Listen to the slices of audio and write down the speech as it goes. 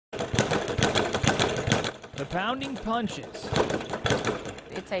The pounding punches.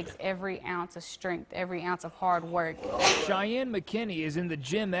 It takes every ounce of strength, every ounce of hard work. Cheyenne McKinney is in the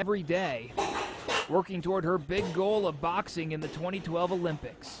gym every day, working toward her big goal of boxing in the 2012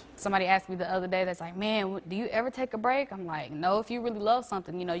 Olympics. Somebody asked me the other day, that's like, man, do you ever take a break? I'm like, no, if you really love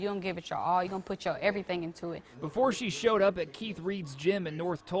something, you know, you're going to give it your all. You're going to put your everything into it. Before she showed up at Keith Reed's gym in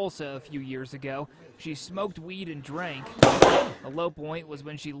North Tulsa a few years ago, she smoked weed and drank. The low point was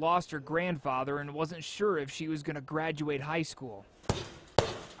when she lost her grandfather and wasn't sure if she was going to graduate high school.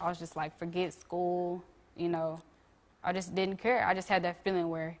 I was just like, forget school, you know. I just didn't care. I just had that feeling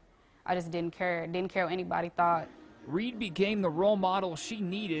where I just didn't care. Didn't care what anybody thought. Reed became the role model she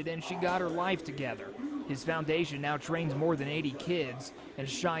needed, and she got her life together. His foundation now trains more than 80 kids, and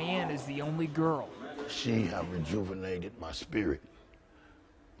Cheyenne is the only girl. She has rejuvenated my spirit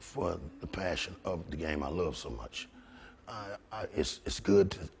for the passion of the game I love so much. It's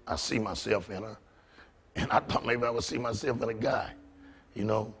good. I see myself in her, and I thought maybe I would see myself in a guy, you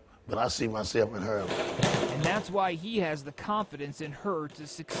know, but I see myself in her. And that's why he has the confidence in her to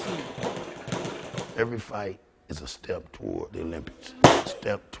succeed. Every fight is a step toward the Olympics, a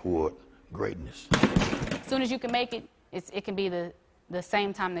step toward greatness. As soon as you can make it, it can be the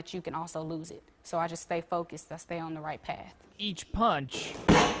same time that you can also lose it. So I just stay focused. I stay on the right path. Each punch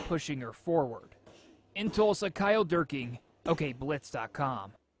pushing her forward. In Tulsa, Kyle Durking,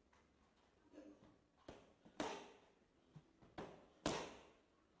 OKBlitz.com.